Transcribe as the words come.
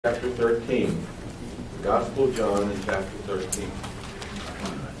Chapter 13. The Gospel of John in chapter 13.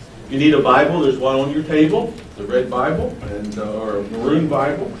 If you need a Bible, there's one on your table. It's a red Bible and or a maroon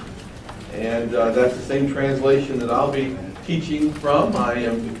Bible. And that's the same translation that I'll be teaching from. I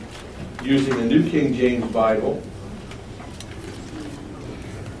am using the New King James Bible.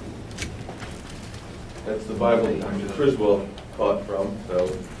 That's the Bible that Dr. Criswell taught from, so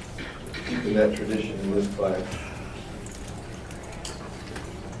keeping that tradition in this class.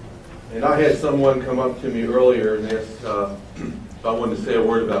 And I had someone come up to me earlier and ask if I wanted to say a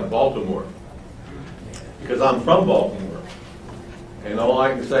word about Baltimore. Because I'm from Baltimore. And all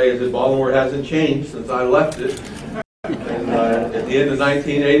I can say is that Baltimore hasn't changed since I left it at the end of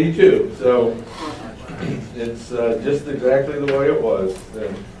 1982. So it's just exactly the way it was.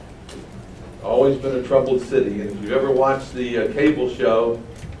 Always been a troubled city. And if you've ever watched the cable show,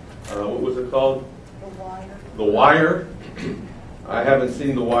 what was it called? The Wire. The Wire. I haven't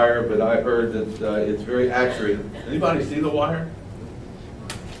seen The Wire, but I heard that it's very accurate. Anybody see The Wire?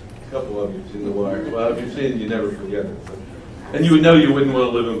 A couple of you have seen The Wire. Well, if you've seen it, you never forget it. So. And you would know you wouldn't want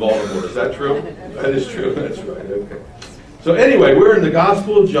to live in Baltimore. Is that true? That is true. That's right. Okay. So anyway, we're in the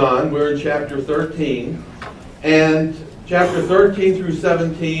Gospel of John. We're in chapter 13. And chapter 13 through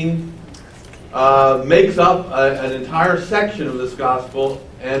 17 makes up an entire section of this Gospel,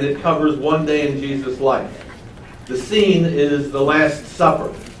 and it covers one day in Jesus' life. The scene is the Last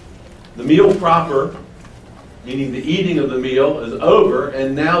Supper. The meal proper, meaning the eating of the meal, is over,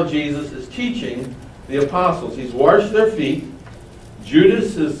 and now Jesus is teaching the apostles. He's washed their feet.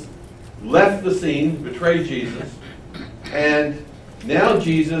 Judas has left the scene to betray Jesus. And now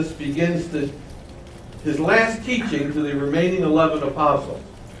Jesus begins his last teaching to the remaining 11 apostles.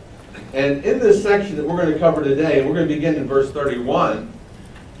 And in this section that we're going to cover today, we're going to begin in verse 31,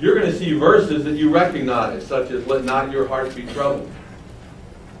 you're going to see verses that you recognize, such as, "Let not your heart be troubled.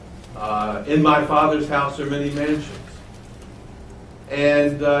 In my Father's house are many mansions."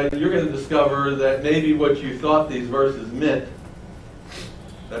 And you're going to discover that maybe what you thought these verses meant,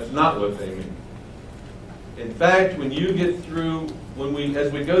 that's not what they mean. In fact, when you get through,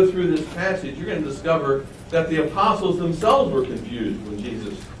 as we go through this passage, you're going to discover that the apostles themselves were confused when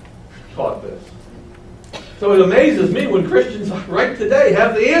Jesus taught this. So it amazes me when Christians right today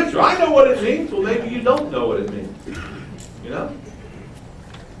have the answer. I know what it means. Well, maybe you don't know what it means. You know?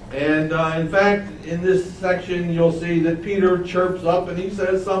 And in fact, in this section, you'll see that Peter chirps up and he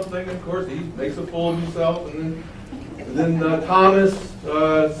says something. Of course, he makes a fool of himself. And then Thomas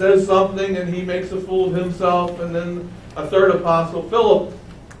says something and he makes a fool of himself. And then a third apostle, Philip,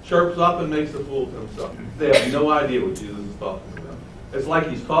 chirps up and makes a fool of himself. They have no idea what Jesus is talking about. It's like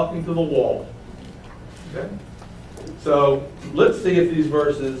he's talking to the wall. Okay? So let's see if these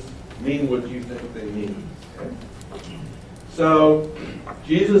verses mean what you think they mean. Okay? So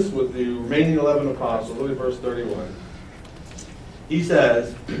Jesus with the remaining 11 apostles, look at verse 31. He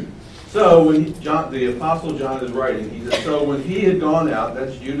says, so when the apostle John is writing, he says, so when he had gone out,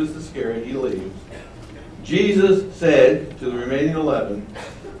 that's Judas Iscariot, he leaves, Jesus said to the remaining 11,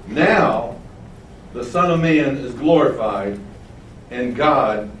 now the Son of Man is glorified, and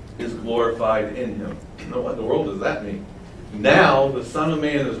God is glorified in him. Now, what in the world does that mean? Now the Son of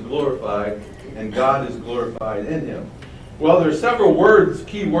Man is glorified, and God is glorified in him. Well, there are several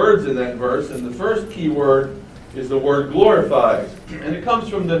key words in that verse, and the first key word is the word glorified. And it comes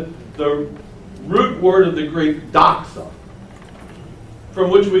from the root word of the Greek, doxa,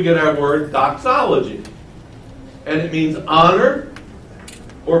 from which we get our word doxology. And it means honor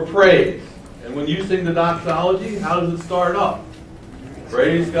or praise. And when you sing the doxology, how does it start off?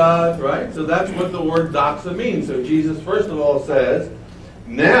 Praise God, right? So that's what the word doxa means. So Jesus, first of all, says,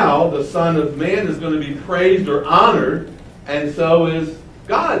 now the Son of Man is going to be praised or honored, and so is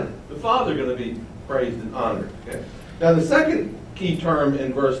God, the Father, going to be praised and honored. Okay? Now the second key term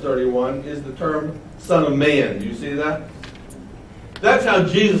in verse 31 is the term Son of Man. Do you see that? That's how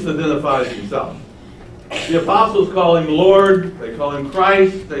Jesus identifies himself. The apostles call him Lord, they call him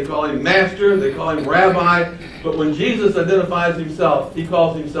Christ, they call him Master, they call him Rabbi. But when Jesus identifies himself, he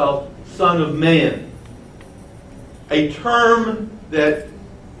calls himself Son of Man. A term that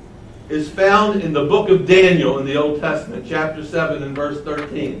is found in the book of Daniel in the Old Testament, chapter 7 and verse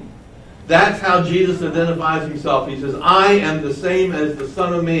 13. That's how Jesus identifies himself. He says, I am the same as the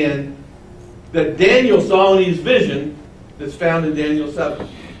Son of Man that Daniel saw in his vision that's found in Daniel 7.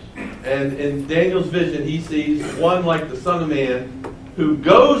 And in Daniel's vision, he sees one like the Son of Man who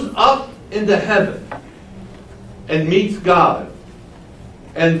goes up into heaven and meets God.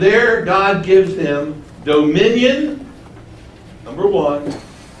 And there God gives him dominion, number one,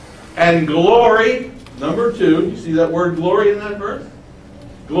 and glory, number two. You see that word glory in that verse?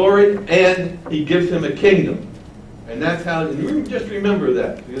 glory, and he gives him a kingdom. And that's how, and you just remember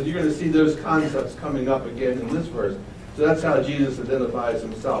that, because you're going to see those concepts coming up again in this verse. So that's how Jesus identifies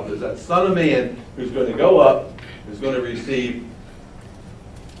himself, as that Son of Man who's going to go up, who's going to receive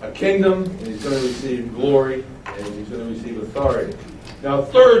a kingdom, and he's going to receive glory, and he's going to receive authority. Now,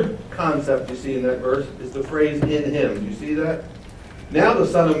 third concept you see in that verse is the phrase, in him. Do you see that? Now the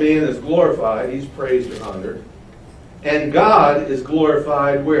Son of Man is glorified, he's praised and honored, and God is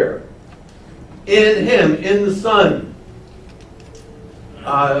glorified where? In him, in the Son.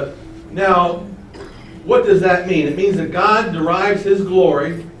 Now, what does that mean? It means that God derives his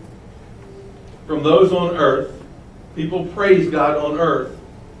glory from those on earth. People praise God on earth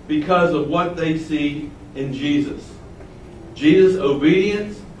because of what they see in Jesus. Jesus'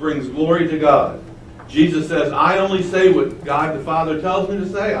 obedience brings glory to God. Jesus says, I only say what God the Father tells me to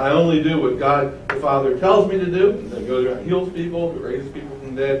say. I only do what God the Father tells me to do. And then goes around, heals people, raises people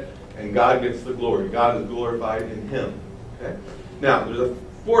from the dead, and God gets the glory. God is glorified in him. Okay? Now, there's a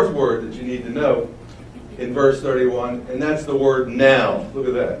fourth word that you need to know in verse 31, and that's the word now. Look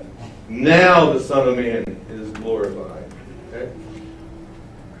at that. Now the Son of Man is glorified. Okay?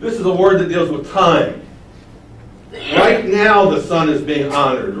 This is a word that deals with time. Right now the Son is being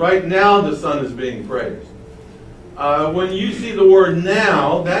honored. Right now the Son is being praised. When you see the word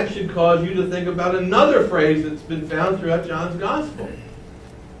now, that should cause you to think about another phrase that's been found throughout John's Gospel.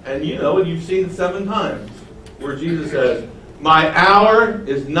 And you know it, you've seen it 7 times, where Jesus says, my hour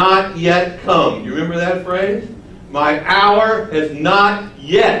is not yet come. You remember that phrase? My hour has not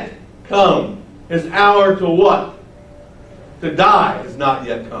yet come. His hour to what? To die has not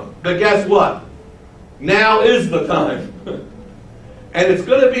yet come. But guess what? Now is the time. And it's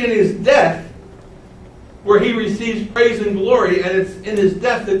going to be in his death where he receives praise and glory, and it's in his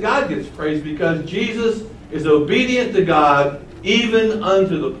death that God gets praise, because Jesus is obedient to God even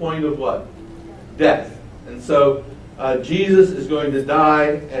unto the point of what? Death. And so Jesus is going to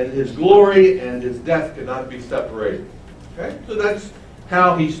die, and his glory and his death cannot be separated. Okay? So that's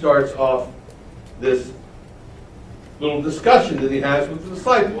how he starts off this little discussion that he has with the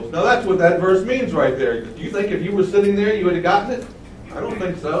disciples. Now that's what that verse means right there. Do you think if you were sitting there you would have gotten it? I don't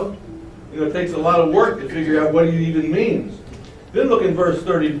think so. You know, it takes a lot of work to figure out what it even means. Then look in verse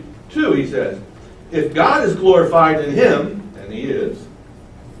 32, he says, if God is glorified in him, and he is,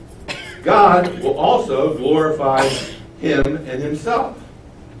 God will also glorify him and himself.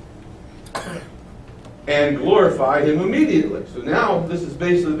 And glorify him immediately. So now this is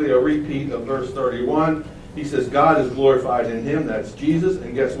basically a repeat of verse 31. He says God is glorified in him, that's Jesus,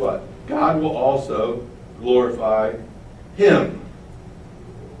 and guess what? God will also glorify him.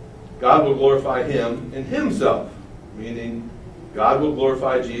 God will glorify him in himself, meaning God will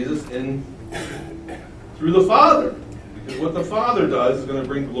glorify Jesus through the Father, because what the Father does is going to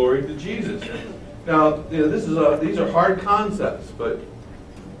bring glory to Jesus. Now, you know, these are hard concepts, but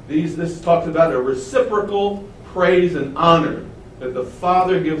this talks about a reciprocal praise and honor that the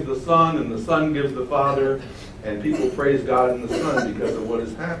Father gives the Son and the Son gives the Father, and people praise God and the Son because of what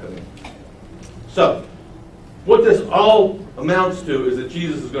is happening. So, what this all amounts to is that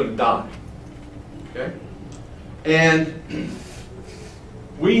Jesus is going to die. Okay? And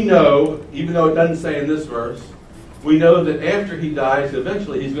we know, even though it doesn't say in this verse, we know that after he dies,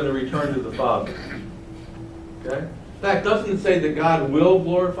 eventually he's going to return to the Father. Okay? In fact, doesn't it say that God will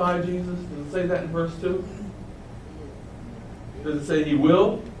glorify Jesus? Does it say that in verse 2? Does it say he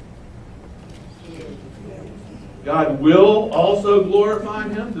will? God will also glorify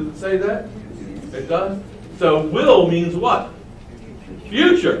him? Does it say that? It does. So will means what?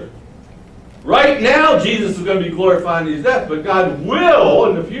 Future. Right now Jesus is going to be glorified in his death, but God will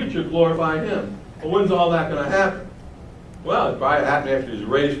in the future glorify him. Well, when's all that going to happen? Well, it probably happen after he's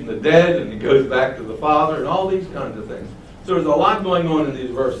raised from the dead and he goes back to the Father and all these kinds of things. So there's a lot going on in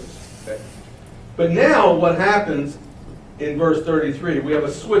these verses. Okay? But now what happens in verse 33, we have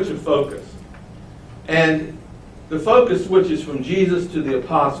a switch of focus. And the focus switches from Jesus to the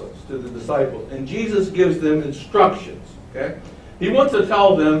apostles, to the disciples. And Jesus gives them instructions. Okay? He wants to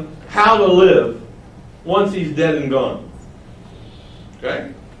tell them how to live once he's dead and gone.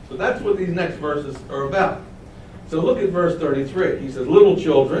 Okay? So that's what these next verses are about. So look at verse 33. He says, little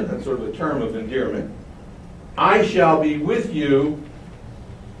children, that's sort of a term of endearment, I shall be with you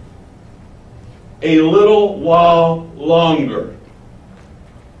a little while longer.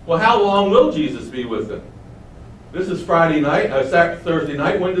 Well, how long will Jesus be with them? This is Thursday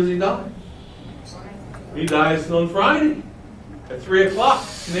night. When does he die? He dies on Friday at 3 o'clock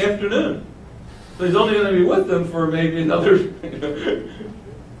in the afternoon. So he's only going to be with them for maybe another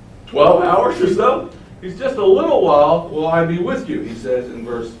 12 hours or so. He's just a little while will I be with you, he says in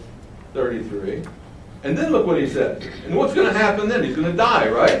verse 33. And then look what he says. And what's going to happen then? He's going to die,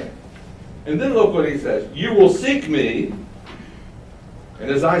 right? And then look what he says. You will seek me, and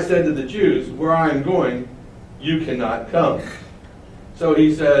as I said to the Jews, where I am going, you cannot come. So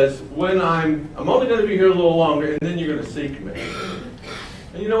he says, I'm only going to be here a little longer, and then you're going to seek me.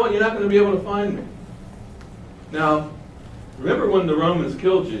 And you know what? You're not going to be able to find me. Now, remember when the Romans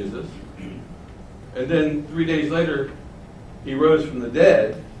killed Jesus, and then 3 days later, he rose from the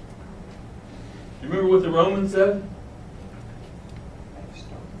dead. Do you remember what the Romans said?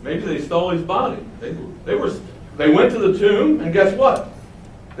 Maybe they stole his body. They went to the tomb, and guess what?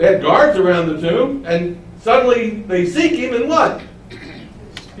 They had guards around the tomb, and suddenly they seek him, and what?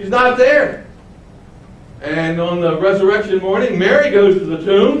 He's not there. And on the resurrection morning, Mary goes to the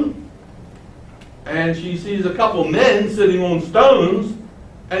tomb, and she sees a couple men sitting on stones,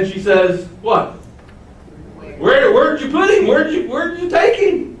 and she says, what? Where'd you put him? Where'd you take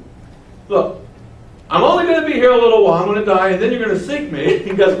him? Look, I'm only going to be here a little while. I'm going to die, and then you're going to seek me.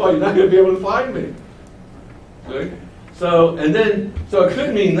 And guess what? You're not going to be able to find me. Okay? So it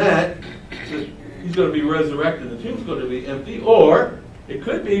could mean that he's going to be resurrected. The tomb's going to be empty. Or it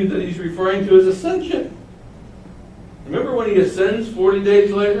could be that he's referring to his ascension. Remember when he ascends 40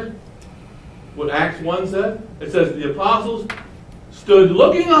 days later? What Acts 1 said? It says the apostles stood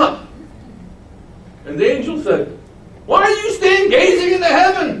looking up. And the angel said, why do you stand gazing into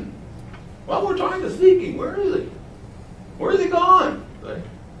heaven? Well, we're trying to seek him. Where is he? Where is he gone?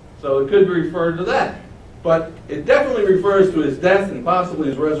 So it could be referred to that. But it definitely refers to his death and possibly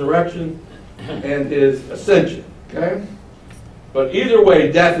his resurrection and his ascension. Okay? But either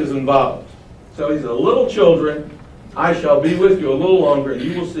way, death is involved. So he said, little children, I shall be with you a little longer, and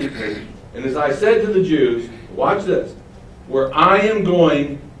you will seek me. And as I said to the Jews, watch this, where I am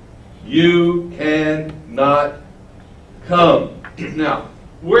going, you cannot come. Now,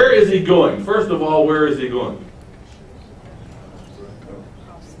 where is he going? First of all, where is he going?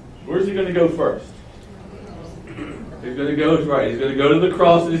 Where's he going to go first? He's going to go, right, he's going to go to the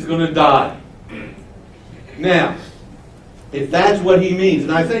cross and he's going to die. Now, if that's what he means,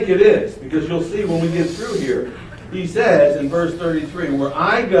 and I think it is, because you'll see when we get through here, he says in verse 33, where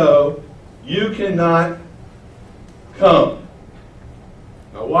I go, you cannot come.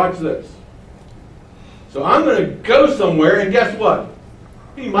 Now watch this. So I'm going to go somewhere, and guess what?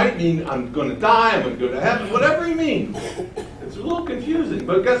 He might mean I'm going to die, I'm going to go to heaven, whatever he means. It's a little confusing,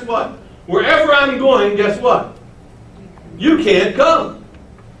 but guess what? Wherever I'm going, guess what? You can't come.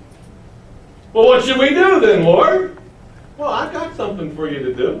 Well, what should we do then, Lord? Well, I've got something for you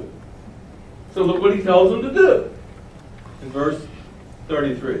to do. So look what he tells them to do in verse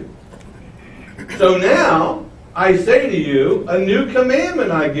 33. So now I say to you, a new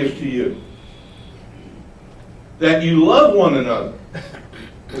commandment I give to you, that you love one another,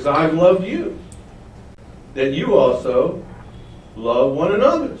 as I've loved you, that you also love one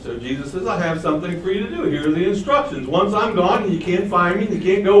another. So Jesus says, I have something for you to do. Here are the instructions. Once I'm gone and you can't find me, and you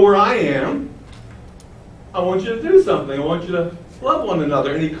can't go where I am, I want you to do something. I want you to love one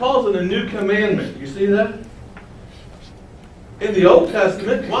another. And he calls it a new commandment. You see that? In the Old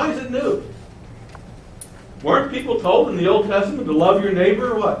Testament, why is it new? Weren't people told in the Old Testament to love your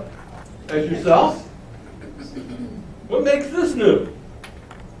neighbor what? As yourself? What makes this new?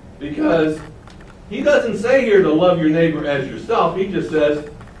 Because he doesn't say here to love your neighbor as yourself. He just says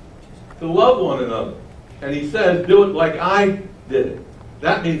to love one another. And he says, do it like I did it.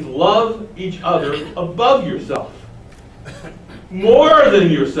 That means love each other above yourself. More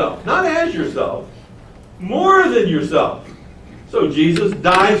than yourself. Not as yourself. More than yourself. So Jesus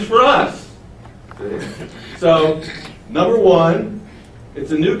dies for us. So, number one,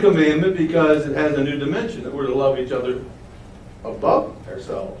 it's a new commandment because it has a new dimension that we're to love each other above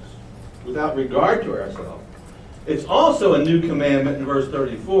ourselves, without regard to ourselves. It's also a new commandment in verse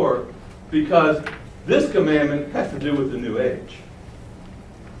 34 because this commandment has to do with the new age.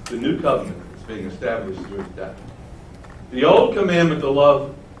 The new covenant that's being established through his death. The old commandment to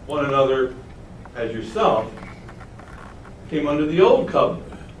love one another as yourself came under the old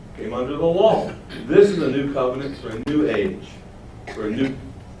covenant, came under the law. This is a new covenant for a new age, for a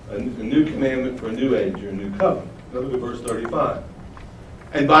new commandment for a new age or a new covenant. Look at verse 35.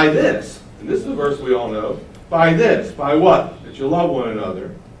 And by this, and this is a verse we all know, by this, by what? That you love one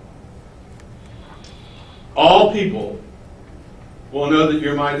another. All people will know that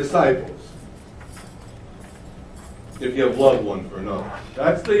you're my disciples if you have loved one for another.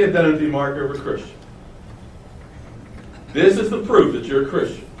 That's the identity marker of a Christian. This is the proof that you're a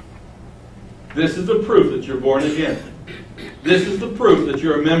Christian. This is the proof that you're born again. This is the proof that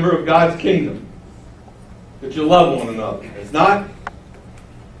you're a member of God's kingdom. that you love one another. It's not,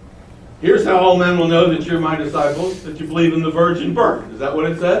 here's how all men will know that you're my disciples, that you believe in the virgin birth. Is that what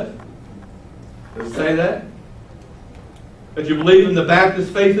it says? Does it say that? That you believe in the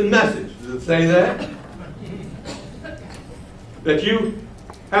Baptist faith and message. Does it say that? That you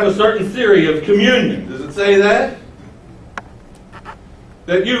have a certain theory of communion. Does it say that?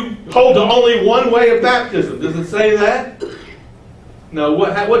 That you hold to only one way of baptism. Does it say that? No.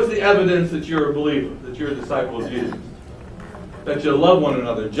 What's the evidence that you're a believer, that you're a disciple of Jesus? That you love one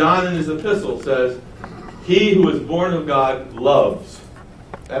another. John in his epistle says, he who is born of God loves.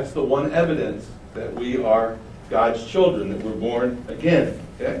 That's the one evidence that we are God's children, that we're born again.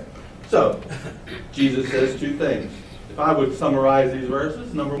 Okay? So, Jesus says two things. If I would summarize these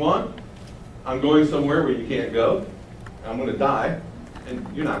verses, number one, I'm going somewhere where you can't go. I'm going to die, and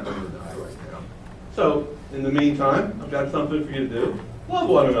you're not going to die right now. So, in the meantime, I've got something for you to do. Love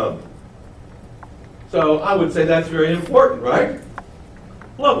one another. So, I would say that's very important, right?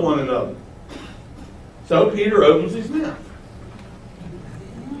 Love one another. So, Peter opens his mouth.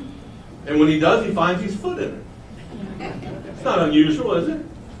 And when he does, he finds his foot in it. It's not unusual, is it?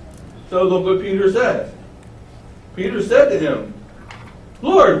 So, look what Peter says. Peter said to him,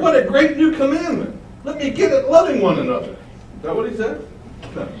 Lord, what a great new commandment. Let me get at loving one another. Is that what he said?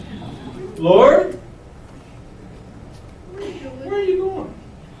 No. Lord, where are you going?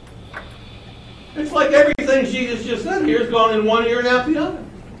 It's like everything Jesus just said here has gone in one ear and out the other.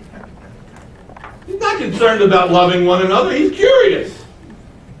 He's not concerned about loving one another. He's curious.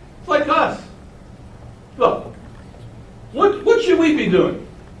 It's like us. Look, what should we be doing?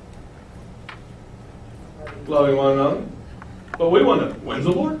 Loving one another. But we want to, when's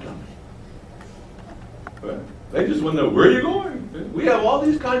the Lord coming? Well, they just want to know, where are you going? We have all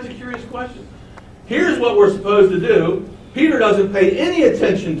these kinds of curious questions. Here's what we're supposed to do. Peter doesn't pay any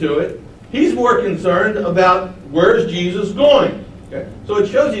attention to it. He's more concerned about where's Jesus going. Okay? So it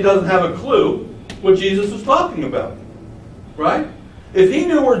shows he doesn't have a clue what Jesus was talking about. Right? If he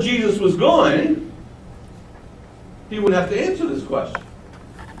knew where Jesus was going, he wouldn't have to answer this question.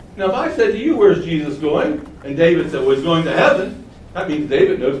 Now, if I said to you, where's Jesus going? And David said, well, he's going to heaven. That means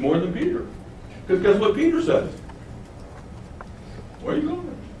David knows more than Peter. Because guess what Peter says? Where are you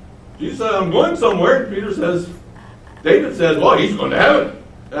going? Jesus said, I'm going somewhere. Peter says, David says, well, he's going to heaven.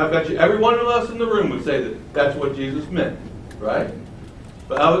 And I bet you every one of us in the room would say that that's what Jesus meant. Right?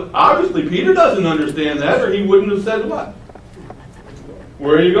 But obviously, Peter doesn't understand that, or he wouldn't have said what?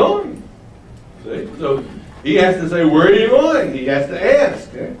 Where are you going? See? So he has to say, where are you going? He has to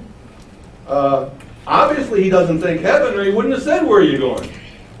ask. Okay? Obviously, he doesn't think heaven, or he wouldn't have said, where are you going?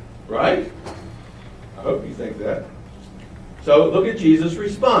 Right? I hope you think that. So look at Jesus'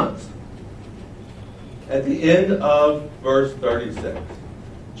 response. At the end of verse 36.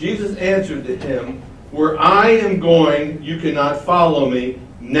 Jesus answered to him, where I am going, you cannot follow me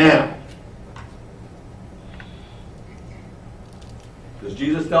now. Does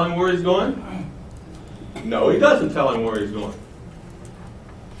Jesus tell him where he's going? No, he doesn't tell him where he's going.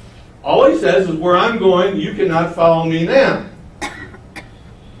 All he says is, where I'm going, you cannot follow me now.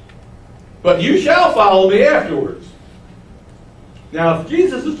 But you shall follow me afterwards. Now, if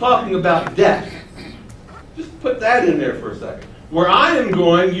Jesus is talking about death, just put that in there for a second. Where I am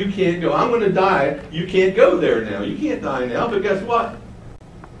going, you can't go. I'm going to die. You can't go there now. You can't die now, but guess what?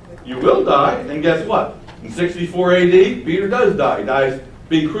 You will die, and guess what? In 64 AD, Peter does die. He dies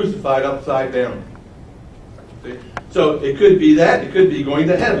being crucified upside down. See? So it could be that. It could be going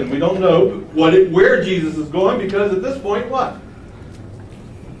to heaven. We don't know where Jesus is going, because at this point, what?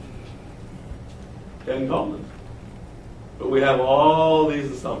 10 commandments. But we have all these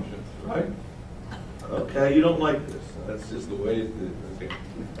assumptions, right? Okay, you don't like this. That's just the way it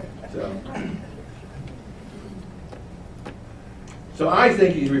is. Okay. So I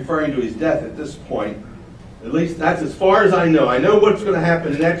think he's referring to his death at this point. At least that's as far as I know. I know what's going to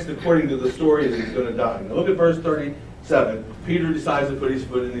happen next according to the story, is he's going to die. Now look at verse 37. Peter decides to put his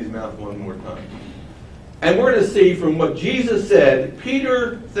foot in his mouth one more time. And we're going to see from what Jesus said,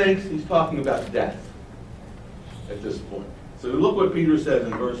 Peter thinks he's talking about death at this point. So look what Peter says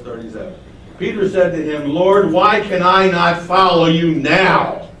in verse 37. Peter said to him, Lord, why can I not follow you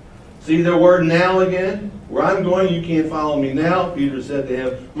now? See the word now again? Where I'm going, you can't follow me now. Peter said to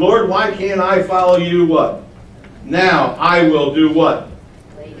him, Lord, why can't I follow you what? Now I will do what?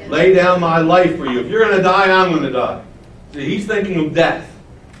 Lay down my life for you. If you're going to die, I'm going to die. See, he's thinking of death.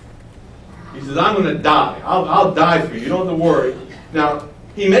 He says, I'm going to die. I'll die for you. You don't have to worry. Now,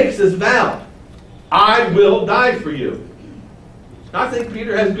 he makes this vow. I will die for you. I think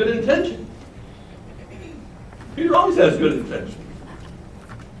Peter has good intention. Peter always has good intention.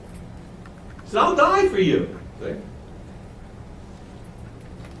 said, I'll die for you. See?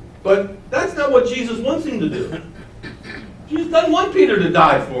 But that's not what Jesus wants him to do. Jesus doesn't want Peter to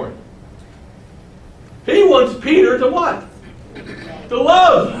die for him. He wants Peter to what? To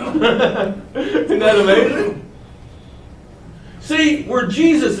love. Isn't that amazing? See, where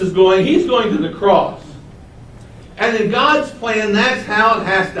Jesus is going, he's going to the cross. And in God's plan, that's how it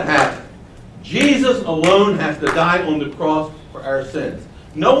has to happen. Jesus alone has to die on the cross for our sins.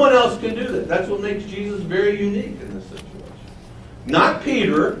 No one else can do that. That's what makes Jesus very unique in this situation. Not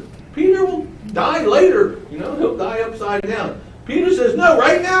Peter. Peter will die later. You know, he'll die upside down. Peter says, no,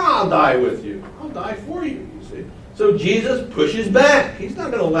 right now I'll die with you. I'll die for you, you see. So Jesus pushes back. He's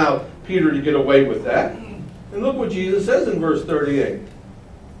not going to allow Peter to get away with that. And look what Jesus says in verse 38.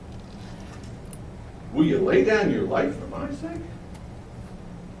 Will you lay down your life for my sake?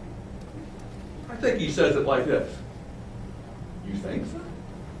 I think he says it like this. You think so?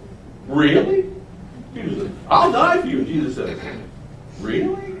 Really? Peter says, I'll die for you. And Jesus says,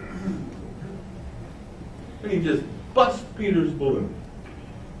 really? And he just busts Peter's balloon.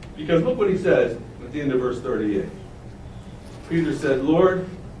 Because look what he says at the end of verse 38. Peter said, Lord,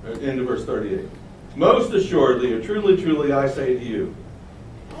 at the end of verse 38, most assuredly, or truly, truly, I say to you,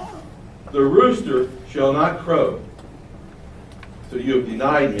 the rooster shall not crow till you have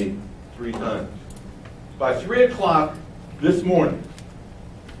denied me 3 times. By 3 o'clock this morning.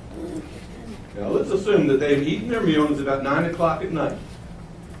 Now let's assume that they've eaten their meal and it's about 9 o'clock at night.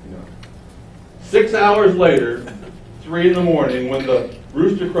 6 hours later, 3 in the morning, when the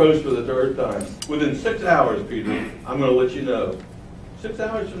rooster crows for the 3rd time, within 6 hours, Peter, I'm going to let you know, 6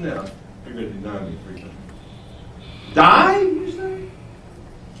 hours from now, you're going to deny me 3 times. Die, you say?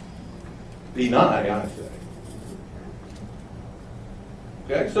 Deny, I say.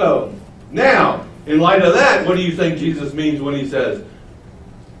 Okay, so, now, in light of that, what do you think Jesus means when he says,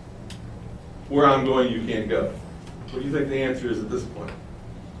 where I'm going, you can't go? What do you think the answer is at this point?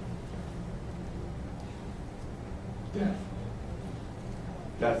 Death.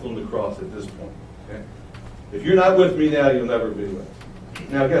 Death on the cross at this point. Okay? If you're not with me now, you'll never be with me.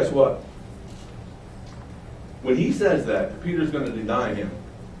 Now, guess what? When he says that, Peter's going to deny him.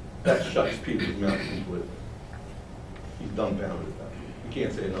 That shuts Peter's mouth completely. He's dumbfounded at that. He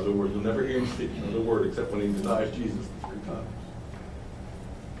can't say another word. You'll never hear him speak another word except when he denies Jesus 3 times.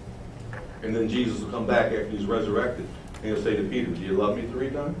 And then Jesus will come back after he's resurrected, and he'll say to Peter, do you love me 3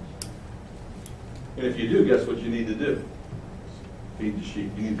 times? And if you do, guess what you need to do? Feed the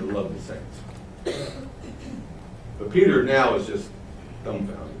sheep. You need to love the saints. But Peter now is just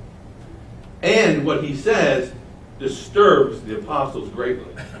dumbfounded. And what he says disturbs the apostles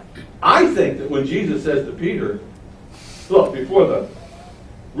greatly. I think that when Jesus says to Peter, look, before the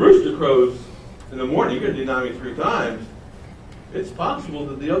rooster crows in the morning, you're going to deny me 3 times, it's possible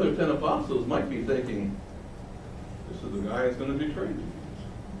that the other 10 apostles might be thinking, this is the guy that's going to betray me.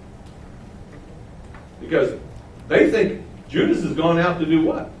 Because they think Judas has gone out to do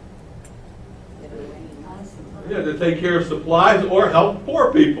what? Yeah, to take care of supplies or help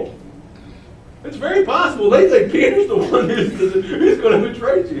poor people. It's very possible they think Peter's the one who's going to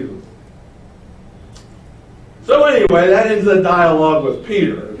betray Jesus. So anyway, that ends the dialogue with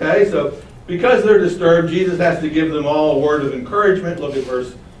Peter. Okay, so because they're disturbed, Jesus has to give them all a word of encouragement. Look at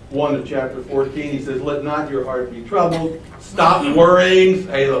verse 1 of chapter 14. He says, let not your heart be troubled. Stop worrying.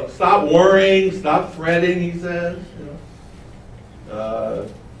 Hey, look, stop worrying. Stop fretting, he says.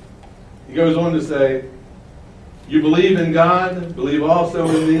 He goes on to say, you believe in God, believe also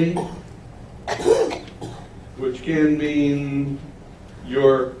in me, which can mean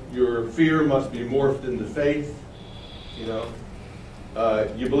your fear must be morphed into faith.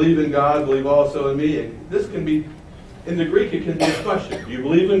 You believe in God, believe also in me. And this can be, in the Greek, it can be a question. Do you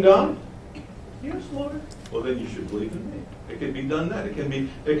believe in God? Yes, Lord. Well, then you should believe in me. It can be done that. It can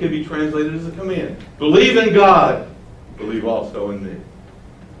be translated as a command. Believe in God, believe also in me.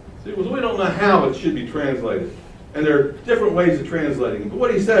 See, well, we don't know how it should be translated. And there are different ways of translating it. But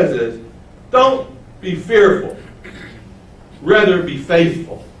what he says is, don't be fearful. Rather be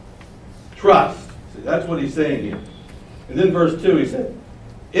faithful. Trust. See, that's what he's saying here. And then verse 2, he said,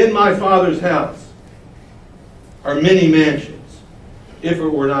 in my Father's house are many mansions. If it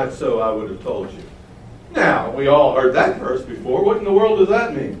were not so, I would have told you. Now, we all heard that verse before. What in the world does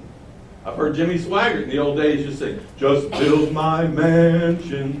that mean? I've heard Jimmy Swaggart in the old days just say, just build my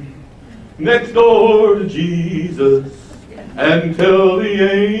mansion next door to Jesus and tell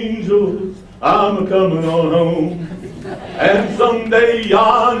the angels I'm a-coming on home. And someday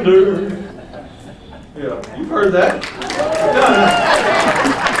yonder... Yeah, you've heard that.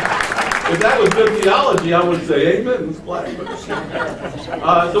 If that was good theology, I would say amen. Let's clap.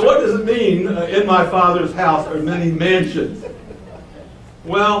 So what does it mean, in my Father's house are many mansions?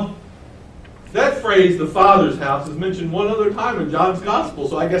 Well, that phrase, the Father's house, is mentioned one other time in John's Gospel,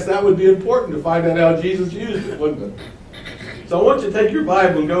 so I guess that would be important to find out how Jesus used it, wouldn't it? So I want you to take your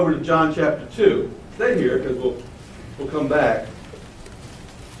Bible and go over to John chapter 2. Stay here, because we'll come back.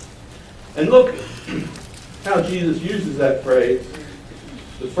 And look how Jesus uses that phrase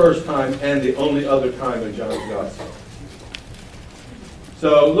the first time and the only other time in John's Gospel.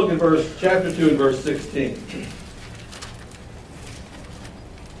 So look at chapter 2 and verse 16.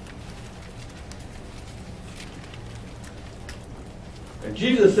 And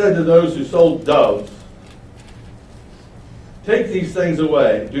Jesus said to those who sold doves, "Take these things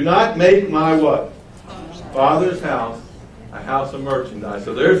away. Do not make my" what? Father's house a house of merchandise.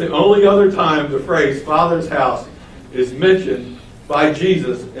 So there's the only other time the phrase Father's house is mentioned by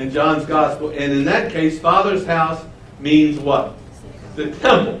Jesus in John's Gospel. And in that case, Father's house means what? The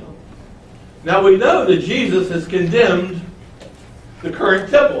temple. Now we know that Jesus has condemned the current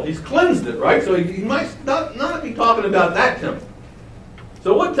temple. He's cleansed it, right? So he might not be talking about that temple.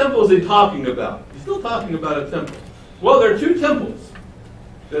 So what temple is he talking about? He's still talking about a temple. Well, there are two temples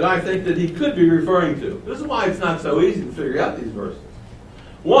that I think that he could be referring to. This is why it's not so easy to figure out these verses.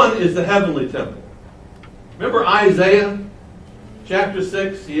 One is the heavenly temple. Remember Isaiah chapter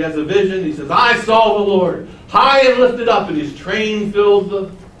 6? He has a vision. He says, "I saw the Lord high and lifted up, and his train filled the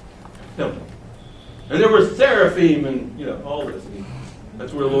temple." And there were seraphim and, all this. And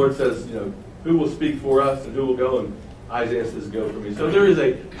that's where the Lord says, who will speak for us and who will go? And Isaiah says, "Go for me." So there is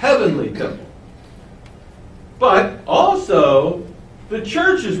a heavenly temple. But also, the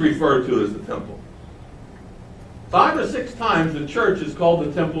church is referred to as the temple. 5 or 6 times the church is called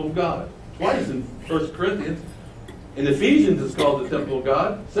the temple of God. Twice in 1 Corinthians. In Ephesians it's called the temple of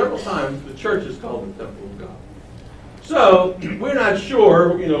God. Several times the church is called the temple of God. So, we're not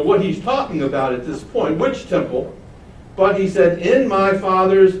sure, what he's talking about at this point, which temple. But he said, "In my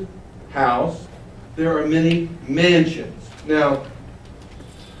Father's house there are many mansions." Now,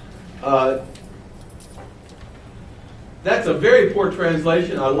 that's a very poor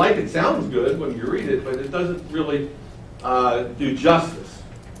translation. I like it. Sounds good when you read it, but it doesn't really do justice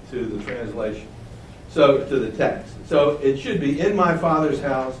to the translation. So, to the text. So, it should be, "In my Father's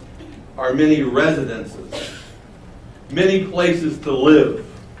house are many residences, many places to live."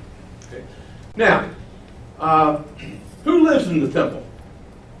 Okay. Now, who lives in the temple?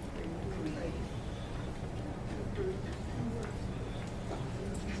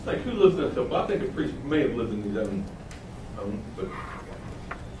 Like, who lives in the temple? I think a priest may have lived in his own home, but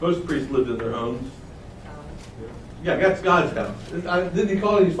most priests lived in their homes. Yeah, that's God's house. Didn't he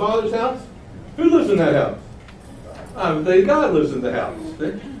call it his Father's house? Who lives in that house? God lives in the house.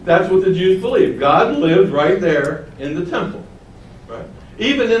 That's what the Jews believed. God lived right there in the temple. Right?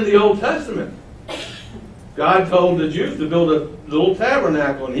 Even in the Old Testament, God told the Jews to build a little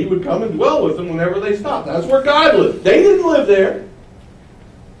tabernacle, and he would come and dwell with them whenever they stopped. That's where God lived. They didn't live there.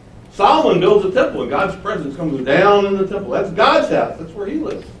 Solomon builds a temple, and God's presence comes down in the temple. That's God's house. That's where he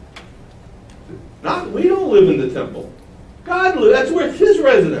lives. We don't live in the temple. God lives. That's where it's his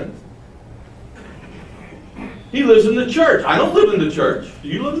residence. He lives in the church. I don't live in the church. Do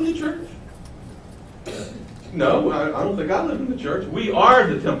you live in the church? No, I don't think I live in the church. We are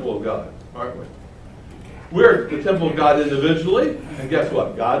the temple of God, aren't we? We're the temple of God individually, and guess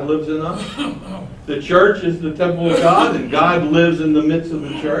what? God lives in us. The church is the temple of God, and God lives in the midst of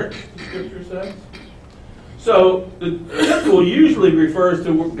the church, the Scripture says. So, the temple usually refers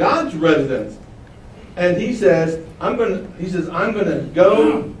to God's residence. And he says, I'm going to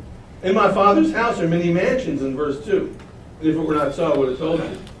go. "In my Father's house are many mansions," in verse 2. And if it were not so, I would have told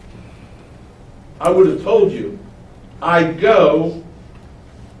you. I would have told you, "I go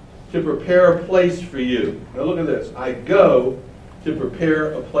to prepare a place for you." Now look at this. "I go to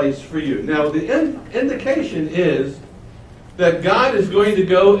prepare a place for you." Now the indication is that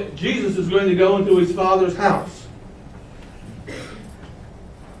Jesus is going to go into his Father's house.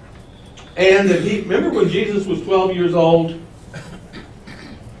 And that remember when Jesus was 12 years old?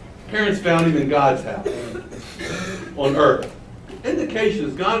 Parents found him in God's house on earth. Indication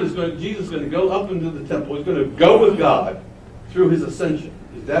is Jesus is going to go up into the temple. He's going to go with God through his ascension,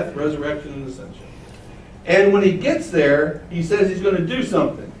 his death, resurrection, and ascension. And when he gets there, he says he's going to do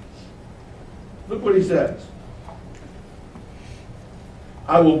something. Look what he says.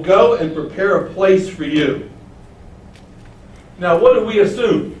 "I will go and prepare a place for you." Now, what do we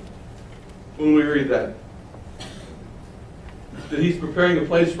assume when we read that? That he's preparing a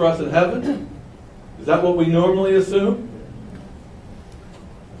place for us in heaven? Is that what we normally assume?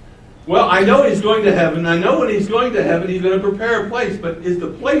 Well, I know he's going to heaven. I know when he's going to heaven, he's going to prepare a place. But is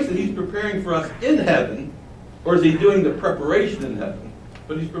the place that he's preparing for us in heaven, or is he doing the preparation in heaven?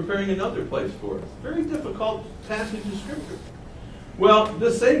 But he's preparing another place for us. Very difficult passage of Scripture. Well,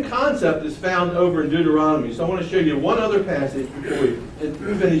 the same concept is found over in Deuteronomy. So I want to show you one other passage before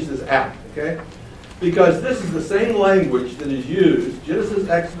we finish this out, okay? Because this is the same language that is used, Genesis,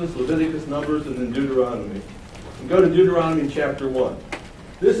 Exodus, Leviticus, Numbers, and then Deuteronomy. And go to Deuteronomy chapter 1.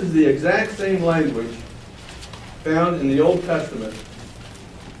 This is the exact same language found in the Old Testament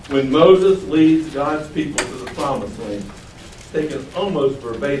when Moses leads God's people to the Promised Land. It's taken almost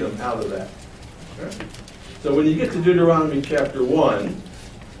verbatim out of that. Okay? So when you get to Deuteronomy chapter 1,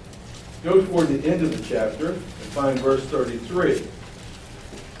 go toward the end of the chapter and find verse 33.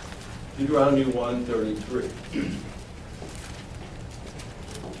 Deuteronomy 1:33.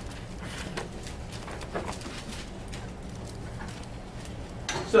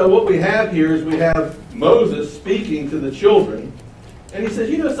 So what we have here is we have Moses speaking to the children, and he says,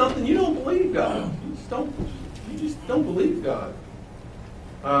 you know something, you don't believe God. You just don't believe God.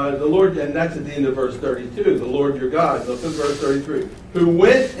 The Lord, and that's at the end of verse 32, the Lord your God, look at verse 33, who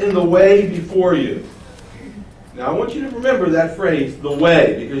went in the way before you. Now I want you to remember that phrase, the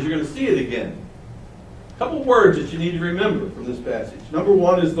way, because you're going to see it again. A couple words that you need to remember from this passage. Number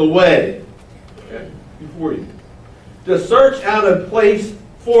one is the way, okay, before you. To search out a place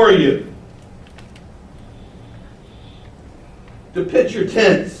for you. To pitch your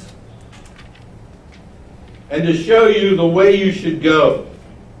tents. And to show you the way you should go.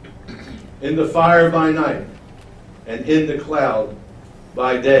 In the fire by night. And in the cloud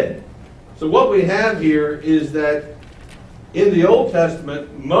by day. So what we have here is that in the Old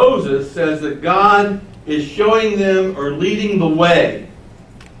Testament, Moses says that God is showing them or leading the way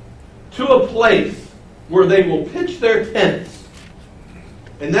to a place where they will pitch their tents.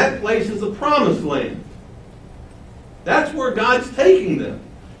 And that place is the Promised Land. That's where God's taking them.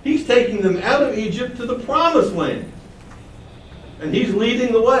 He's taking them out of Egypt to the Promised Land. And he's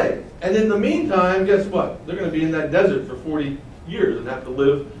leading the way. And in the meantime, guess what? They're going to be in that desert for 40 years and have to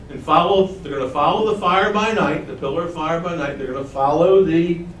live and follow. They're going to follow the fire by night, the pillar of fire by night. They're going to follow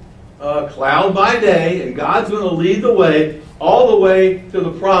the cloud by day. And God's going to lead the way all the way to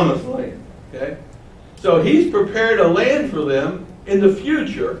the Promised Land. Okay? So he's prepared a land for them in the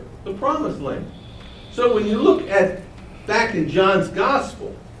future, the Promised Land. So when you look at back in John's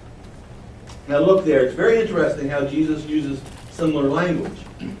Gospel, now look there, it's very interesting how Jesus uses similar language.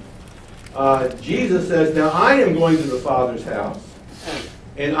 Jesus says, now I am going to the Father's house,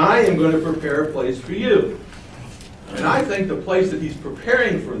 and I am going to prepare a place for you. And I think the place that he's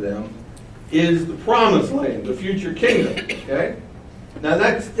preparing for them is the Promised Land, the future kingdom. Okay? Now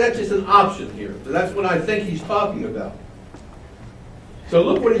that's just an option here. That's what I think he's talking about. So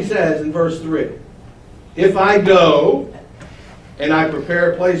look what he says in verse 3. If I go and I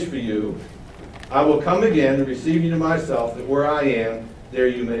prepare a place for you, I will come again and receive you to myself, that where I am, there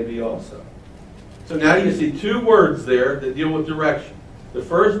you may be also. So now you see two words there that deal with direction. The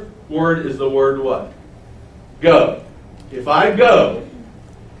first word is the word what? Go. If I go,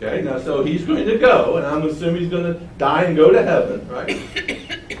 okay, now so he's going to go, and I'm assuming he's going to die and go to heaven, right?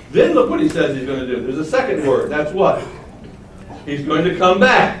 Then look what he says he's going to do. There's a second word. That's what? He's going to come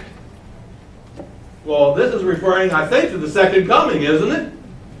back. Well, this is referring, I think, to the second coming, isn't it?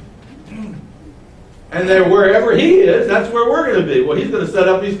 And then wherever he is, that's where we're going to be. Well, he's going to set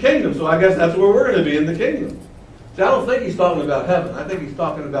up his kingdom, so I guess that's where we're going to be, in the kingdom. So I don't think he's talking about heaven. I think he's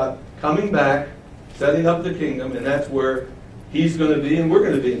talking about coming back, setting up the kingdom, and that's where he's going to be and we're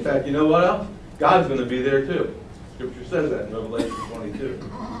going to be. In fact, you know what else? God's going to be there too. Scripture says that in Revelation 22.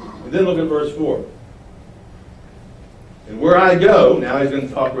 And then look at verse 4. And where I go, now he's going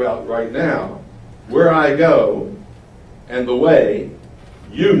to talk about right now, where I go and the way,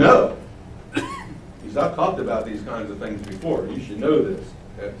 you know. I've talked about these kinds of things before. You should know this.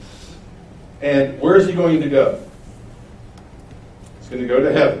 Okay? And where is he going to go? He's going to go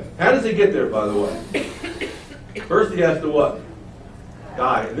to heaven. How does he get there, by the way? First he has to what?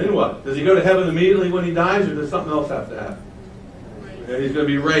 Die. And then what? Does he go to heaven immediately when he dies, or does something else have to happen? And he's going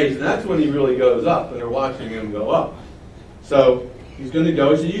to be raised, and that's when he really goes up, and they're watching him go up. So he's going to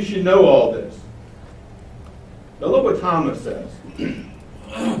go. So you should know all this. Now look what Thomas says.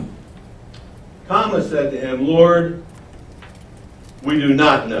 Thomas said to him, Lord, we do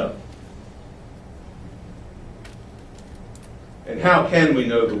not know. And how can we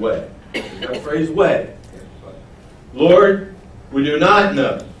know the way? That phrase, way. Lord, we do not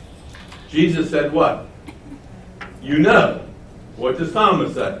know. Jesus said what? You know. What does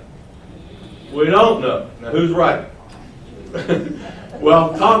Thomas say? We don't know. Now who's right?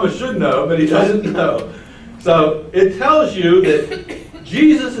 Well, Thomas should know, but he doesn't know. So it tells you that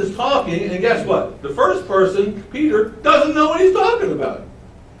Jesus is talking, and guess what? The first person, Peter, doesn't know what he's talking about.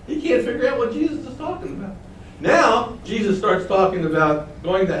 He can't figure out what Jesus is talking about. Now, Jesus starts talking about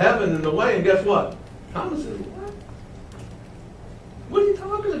going to heaven and the way, and guess what? Thomas says, what? What are you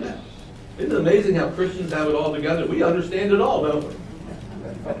talking about? Isn't it amazing how Christians have it all together? We understand it all, don't we?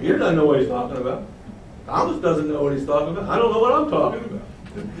 Peter doesn't know what he's talking about. Thomas doesn't know what he's talking about. I don't know what I'm talking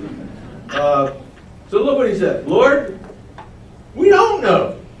about. So look what he said. Lord, we don't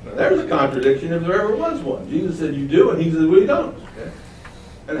know. Now, there's a contradiction if there ever was one. Jesus said, you do, and he said, we don't. Okay?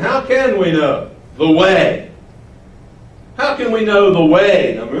 And how can we know? The way. How can we know the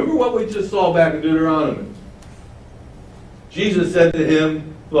way? Now remember what we just saw back in Deuteronomy. Jesus said to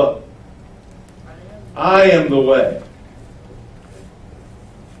him, look, I am the way.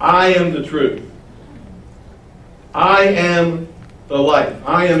 I am the truth. I am the life.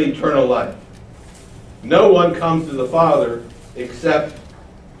 I am eternal life. No one comes to the Father except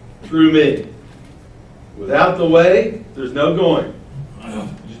through me. Without the way, there's no going. You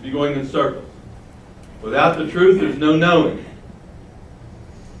just be going in circles. Without the truth, there's no knowing.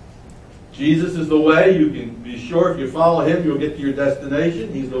 Jesus is the way. You can be sure if you follow him, you'll get to your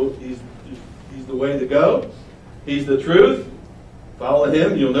destination. He's the way to go. He's the truth. Follow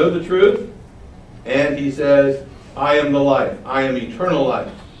him, you'll know the truth. And he says, I am the life. I am eternal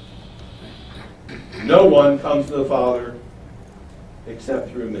life. No one comes to the Father except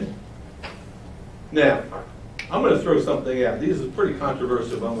through me. Now, I'm going to throw something out. This is pretty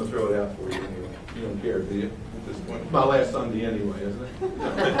controversial, but I'm going to throw it out for you anyway. You don't care, do you? At this point. It's my last Sunday anyway, isn't it?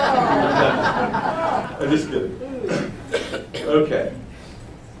 I'm just kidding. Okay.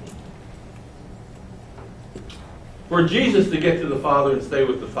 For Jesus to get to the Father and stay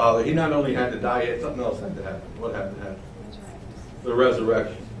with the Father, he not only had to die, yet something else had to happen. What had to happen? The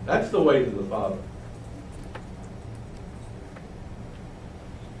resurrection. That's the way to the Father.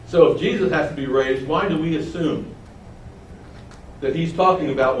 So if Jesus has to be raised, why do we assume that he's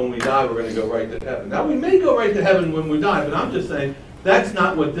talking about when we die we're going to go right to heaven? Now we may go right to heaven when we die, but I'm just saying that's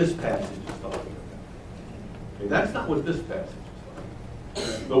not what this passage is talking about. Okay, that's not what this passage is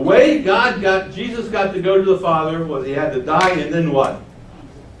talking about. The way Jesus got to go to the Father was he had to die and then what?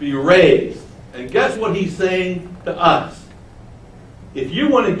 Be raised. And guess what he's saying to us? If you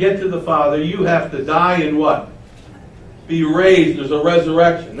want to get to the Father, you have to die and what? Be raised. There's a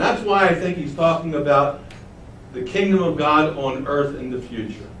resurrection. That's why I think he's talking about the kingdom of God on earth in the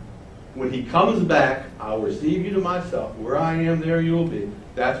future. When he comes back, I'll receive you to myself. Where I am, there you will be.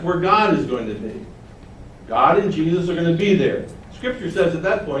 That's where God is going to be. God and Jesus are going to be there. Scripture says at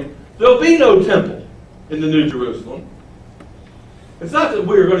that point, there'll be no temple in the New Jerusalem. It's not that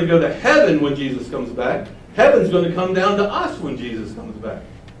we're going to go to heaven when Jesus comes back. Heaven's going to come down to us when Jesus comes back.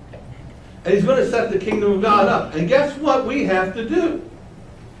 And he's going to set the kingdom of God up. And guess what we have to do?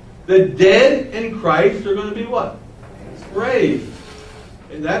 The dead in Christ are going to be what? Raised.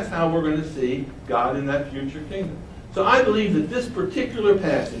 And that's how we're going to see God in that future kingdom. So I believe that this particular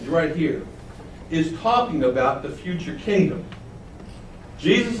passage right here is talking about the future kingdom.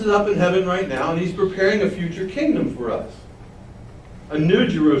 Jesus is up in heaven right now, and he's preparing a future kingdom for us. A new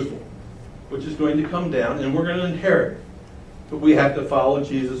Jerusalem, which is going to come down, and we're going to inherit. But we have to follow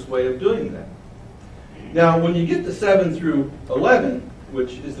Jesus' way of doing that. Now, when you get to 7 through 11,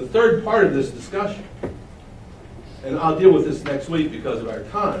 which is the third part of this discussion, and I'll deal with this next week because of our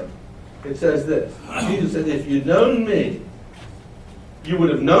time, it says this. Jesus said, if you'd known me, you would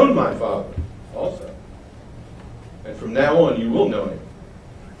have known my Father also. And from now on, you will know him.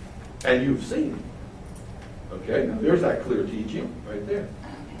 And you've seen him. Okay, now there's that clear teaching right there.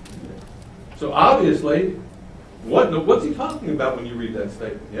 So obviously, what's he talking about when you read that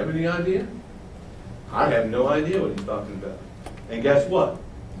statement? You have any idea? I have no idea what he's talking about. And guess what?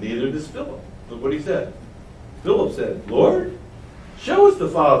 Neither does Philip. Look what he said. Philip said, Lord, show us the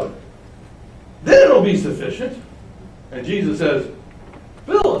Father. Then it'll be sufficient. And Jesus says,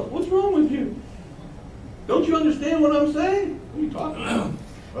 Philip, what's wrong with you? Don't you understand what I'm saying? What are you talking about?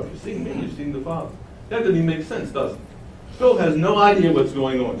 Well, if you've seen me, you've seen the Father. That doesn't even make sense, does it? Philip has no idea what's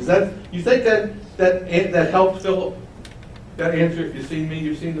going on. You think that helped Philip? That answer, if you've seen me,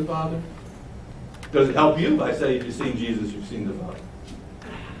 you've seen the Father? Does it help you by saying if you've seen Jesus, you've seen the Father?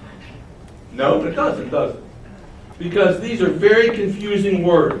 No, it doesn't, does it? Because these are very confusing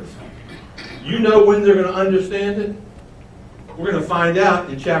words. You know when they're going to understand it? We're going to find out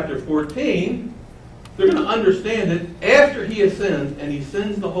in chapter 14. They're going to understand it after he ascends and he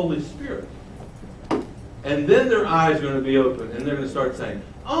sends the Holy Spirit. And then their eyes are going to be open and they're going to start saying,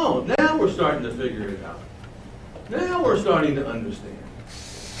 oh, now we're starting to figure it out. Now we're starting to understand.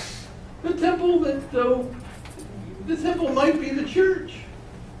 The temple the temple might be the church.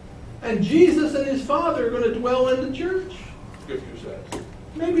 And Jesus and his Father are going to dwell in the church, Scripture says.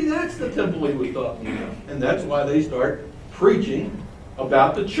 Maybe that's the temple he was talking about. And that's why they start preaching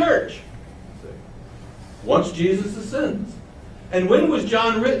about the church. Once Jesus ascends. And when was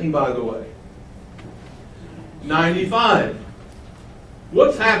John written, by the way? 95.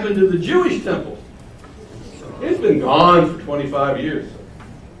 What's happened to the Jewish temple? It's been gone for 25 years.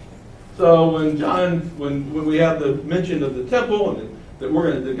 So when we have the mention of the temple and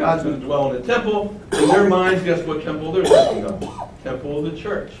that God's going to dwell in the temple, in their minds, guess what temple they're thinking of? Temple of the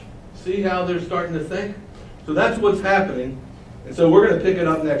church. See how they're starting to think? So that's what's happening. And so we're going to pick it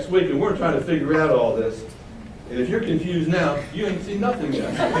up next week, and we're trying to figure out all this. And if you're confused now, you ain't seen nothing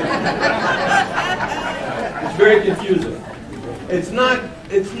yet. It's very confusing. It's not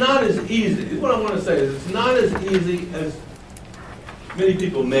as easy. What I want to say is it's not as easy as many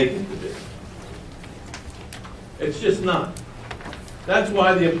people make it to be. It's just not. That's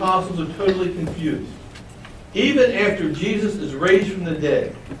why the apostles are totally confused. Even after Jesus is raised from the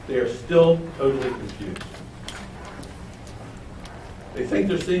dead, they are still totally confused. They think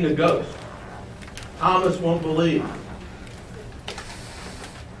they're seeing a ghost. Thomas won't believe.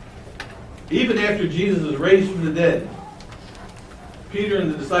 Even after Jesus is raised from the dead, Peter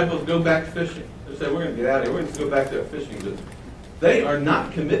and the disciples go back fishing. They say, we're going to get out of here. We're going to go back to our fishing business. They are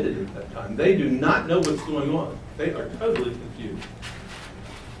not committed at that time. They do not know what's going on. They are totally confused.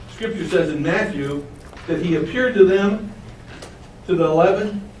 Scripture says in Matthew that he appeared to them, to the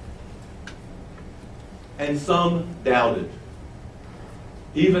 11, and some doubted,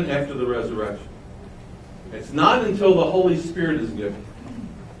 even after the resurrection. It's not until the Holy Spirit is given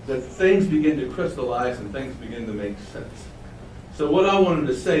that things begin to crystallize and things begin to make sense. So what I wanted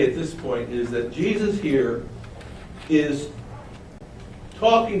to say at this point is that Jesus here is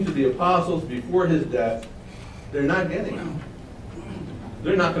talking to the apostles before his death. They're not getting it.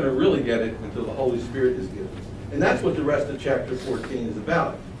 They're not going to really get it until the Holy Spirit is given. And that's what the rest of chapter 14 is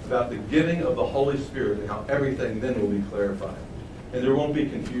about the giving of the Holy Spirit and how everything then will be clarified. And there won't be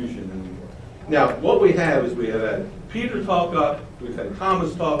confusion anymore. Now, what we have is we have had Peter talk up, we've had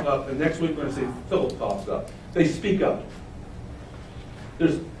Thomas talk up, and next week we're going to see Philip talks up. They speak up.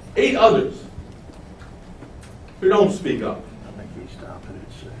 There's 8 others who don't speak up. I think he's stopping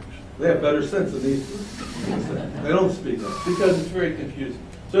at 6. They have better sense than these. They don't speak up because it's very confusing.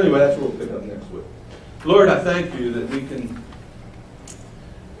 So anyway, that's what we'll pick up next week. Lord, I thank you that we can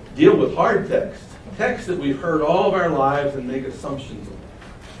deal with hard text that we've heard all of our lives and make assumptions on.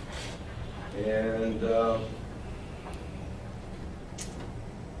 And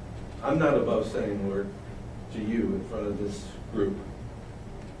I'm not above saying, Lord, to you in front of this group,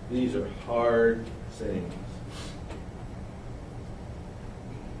 these are hard sayings.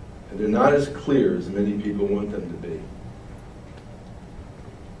 And they're not as clear as many people want them to be.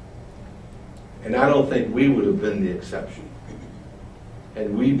 And I don't think we would have been the exception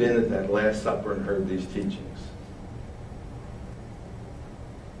had we been at that Last Supper and heard these teachings.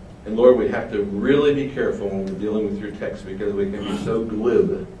 And Lord, we have to really be careful when we're dealing with your text because we can be so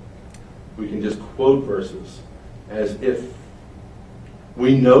glib. We can just quote verses as if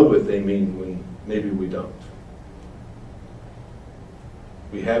we know what they mean when maybe we don't.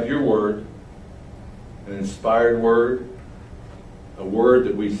 We have your word, an inspired word, a word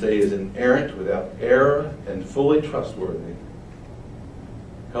that we say is inerrant, without error, and fully trustworthy.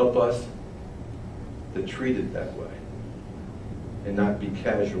 Help us to treat it that way and not be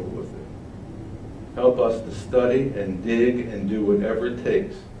casual with it. Help us to study and dig and do whatever it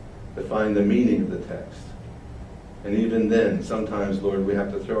takes to find the meaning of the text. And even then, sometimes, Lord, we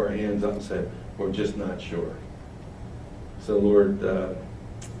have to throw our hands up and say, we're just not sure. So, Lord,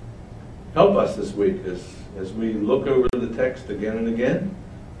 help us this week as we look over the text again and again,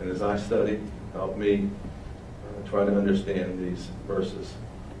 and as I study, help me try to understand these verses.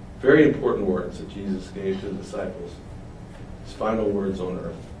 Very important words that Jesus gave to the disciples. His final words on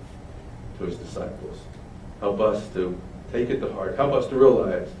earth to his disciples. Help us to take it to heart. Help us to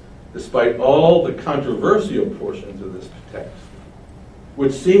realize, despite all the controversial portions of this text,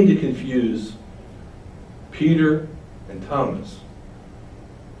 which seem to confuse Peter and Thomas,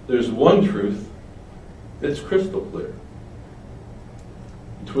 there's one truth that's crystal clear.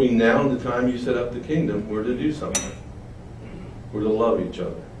 Between now and the time you set up the kingdom, we're to do something. We're to love each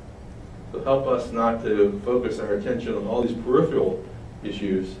other. So help us not to focus our attention on all these peripheral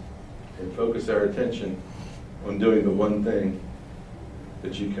issues and focus our attention on doing the one thing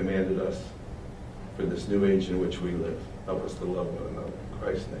that you commanded us for this new age in which we live. Help us to love one another. In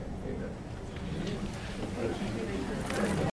Christ's name, amen.